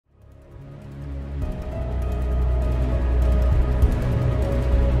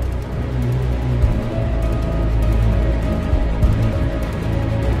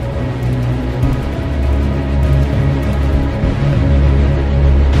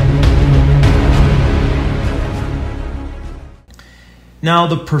Now,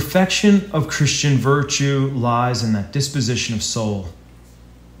 the perfection of Christian virtue lies in that disposition of soul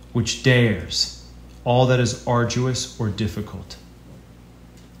which dares all that is arduous or difficult.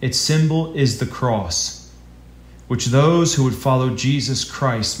 Its symbol is the cross, which those who would follow Jesus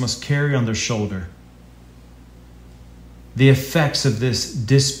Christ must carry on their shoulder. The effects of this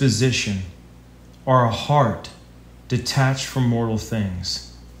disposition are a heart detached from mortal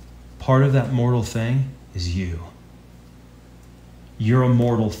things. Part of that mortal thing is you. You're a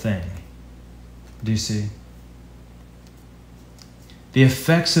mortal thing. Do you see? The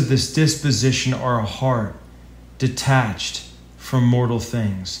effects of this disposition are a heart detached from mortal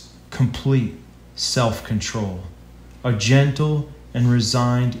things, complete self-control, a gentle and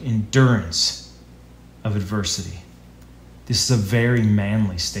resigned endurance of adversity. This is a very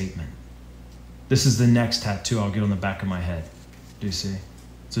manly statement. This is the next tattoo I'll get on the back of my head. Do you see?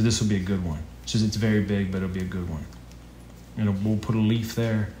 So this will be a good one. It's very big, but it'll be a good one. And we'll put a leaf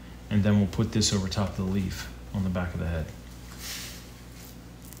there, and then we'll put this over top of the leaf on the back of the head.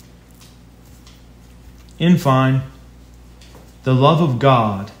 In fine, the love of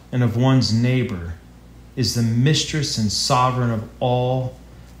God and of one's neighbor is the mistress and sovereign of all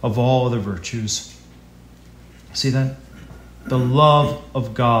other virtues. See that? The love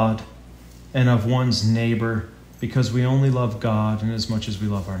of God and of one's neighbor, because we only love God in as much as we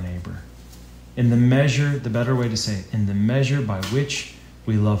love our neighbor. In the measure, the better way to say it, in the measure by which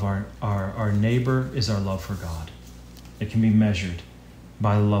we love our neighbor is our love for God. It can be measured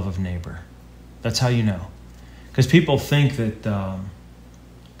by the love of neighbor. That's how you know. Because people think that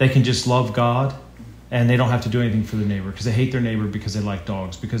they can just love God and they don't have to do anything for their neighbor, because they hate their neighbor because they like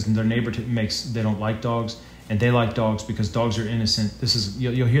dogs, because their neighbor they don't like dogs, and they like dogs because dogs are innocent.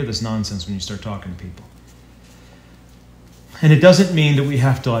 You'll hear this nonsense when you start talking to people. And it doesn't mean that we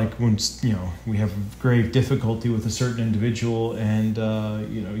have to, like, when we have grave difficulty with a certain individual, and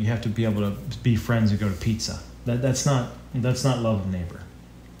you have to be able to be friends and go to pizza. That's not love of neighbor.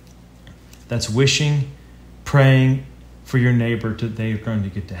 That's wishing, praying for your neighbor they're going to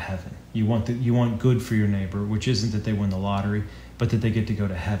get to heaven. You want good for your neighbor, which isn't that they win the lottery, but that they get to go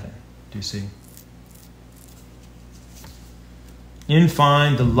to heaven. Do you see? In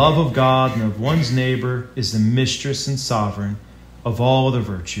fine, the love of God and of one's neighbor is the mistress and sovereign of all other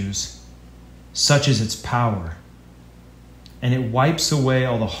virtues. Such is its power. And it wipes away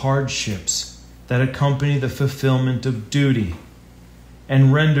all the hardships that accompany the fulfillment of duty,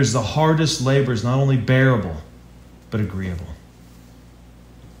 and renders the hardest labors not only bearable, but agreeable.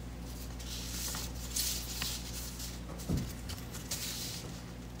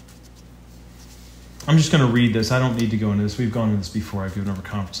 I'm just going to read this. I don't need to go into this. We've gone into this before. I've given over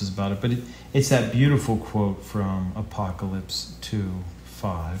conferences about it. But it's that beautiful quote from Apocalypse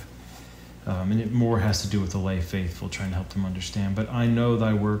 2:5. And it more has to do with the lay faithful, trying to help them understand. But I know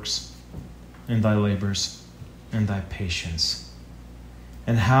thy works and thy labors and thy patience,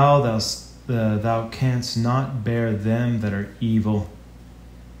 and how thou canst not bear them that are evil.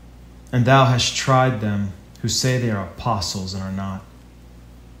 And thou hast tried them who say they are apostles and are not,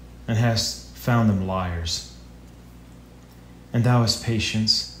 and hast found them liars. And thou hast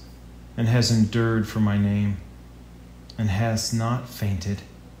patience, and hast endured for my name, and hast not fainted.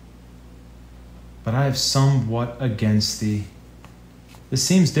 But I have somewhat against thee. This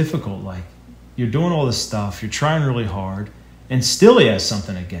seems difficult, like you're doing all this stuff, you're trying really hard, and still he has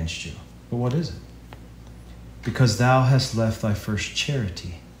something against you. But what is it? Because thou hast left thy first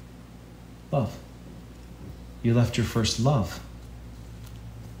charity. Love. You left your first love.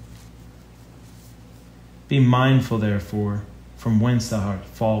 Be mindful, therefore, from whence thou art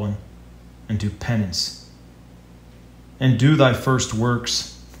fallen, and do penance. And do thy first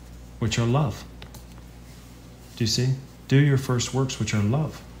works, which are love. Do you see? Do your first works, which are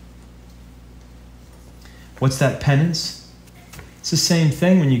love. What's that penance? It's the same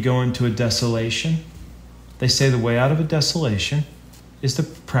thing when you go into a desolation. They say the way out of a desolation is to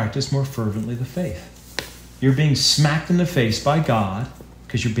practice more fervently the faith. You're being smacked in the face by God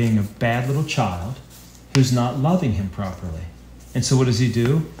because you're being a bad little child who's not loving him properly. And so what does he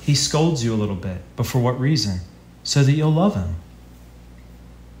do? He scolds you a little bit. But for what reason? So that you'll love him.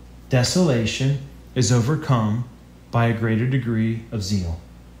 Desolation is overcome by a greater degree of zeal.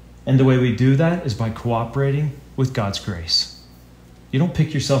 And the way we do that is by cooperating with God's grace. You don't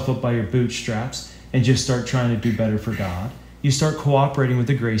pick yourself up by your bootstraps and just start trying to do better for God. You start cooperating with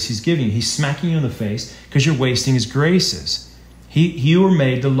the grace he's giving you. He's smacking you in the face because you're wasting his graces. You were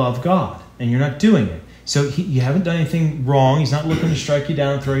made to love God, and you're not doing it. So you haven't done anything wrong. He's not looking to strike you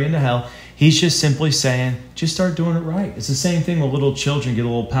down and throw you into hell. He's just simply saying, just start doing it right. It's the same thing when little children get a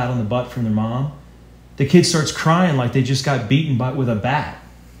little pat on the butt from their mom. The kid starts crying like they just got beaten with a bat.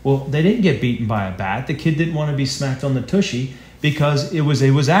 Well, they didn't get beaten by a bat. The kid didn't want to be smacked on the tushy because it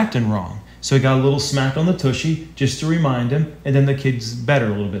was acting wrong. So he got a little smack on the tushy just to remind him, and then the kid's better a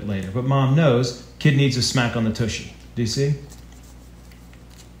little bit later. But mom knows kid needs a smack on the tushy. Do you see?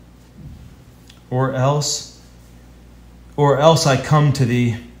 Or else I come to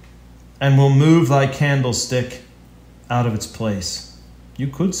thee and will move thy candlestick out of its place. You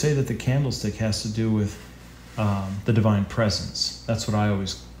could say that the candlestick has to do with the divine presence. That's what I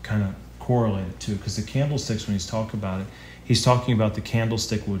always kind of correlate it to, because the candlesticks, when he's talking about it, he's talking about the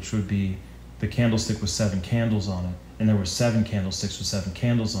candlestick, which would be the candlestick with 7 candles on it, and there were 7 candlesticks with 7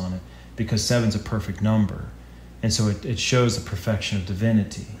 candles on it, because 7's a perfect number, and so it shows the perfection of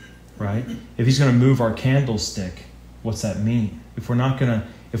divinity, right? If he's going to move our candlestick, what's that mean? If we're not going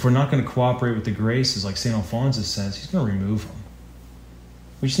to cooperate with the graces, like St. Alphonsus says, he's going to remove them.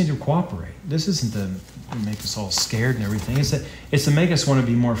 We just need to cooperate. This isn't to make us all scared and everything. It's to make us want to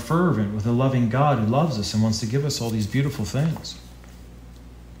be more fervent with a loving God who loves us and wants to give us all these beautiful things.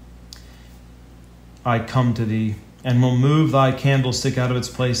 I come to thee and will move thy candlestick out of its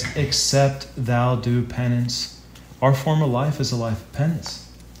place, except thou do penance. Our form of life is a life of penance.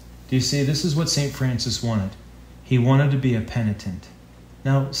 Do you see? This is what St. Francis wanted. He wanted to be a penitent.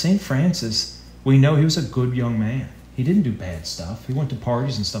 Now, St. Francis, we know he was a good young man. He didn't do bad stuff. He went to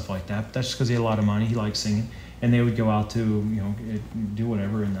parties and stuff like that. But that's just because he had a lot of money. He liked singing. And they would go out to, do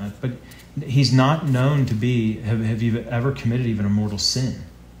whatever and that. But he's not known to be, have you ever committed even a mortal sin?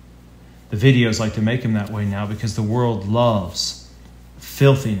 The videos like to make him that way now because the world loves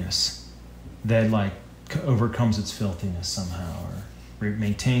filthiness that like overcomes its filthiness somehow or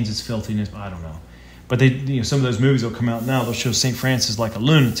maintains its filthiness. I don't know. But they, some of those movies will come out now. They'll show St. Francis like a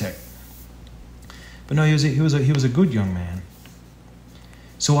lunatic. But no, he was a good young man.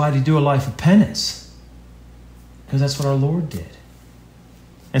 So why did he do a life of penance? Because that's what our Lord did.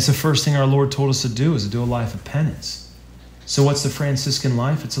 And it's the first thing our Lord told us to do, is to do a life of penance. So what's the Franciscan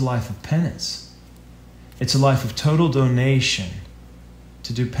life? It's a life of penance. It's a life of total donation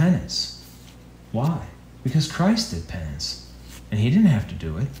to do penance. Why? Because Christ did penance. And he didn't have to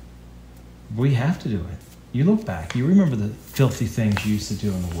do it. We have to do it. You look back, you remember the filthy things you used to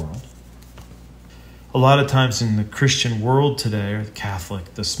do in the world. A lot of times in the Christian world today, or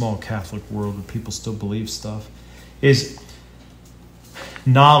the small Catholic world where people still believe stuff, is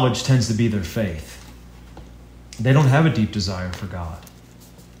knowledge tends to be their faith. They don't have a deep desire for God.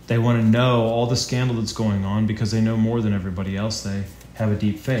 They want to know all the scandal that's going on because they know more than everybody else. They have a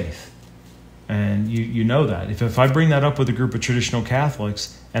deep faith. And you know that. If I bring that up with a group of traditional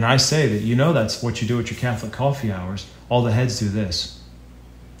Catholics, and I say that that's what you do at your Catholic coffee hours, all the heads do this.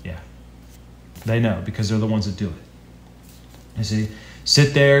 Yeah. They know because they're the ones that do it. You see,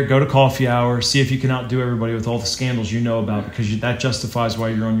 sit there, go to coffee hour, see if you can outdo everybody with all the scandals you know about, because that justifies why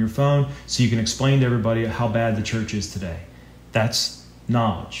you're on your phone, so you can explain to everybody how bad the church is today. That's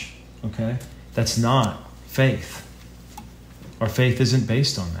knowledge, okay? That's not faith. Our faith isn't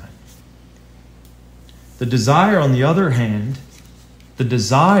based on that. The desire, on the other hand, the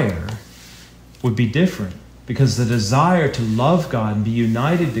desire would be different, because the desire to love God and be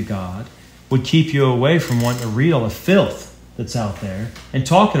united to God would keep you away from wanting to read all the filth that's out there and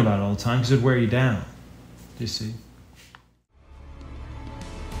talking about it all the time, because it would wear you down. Do you see?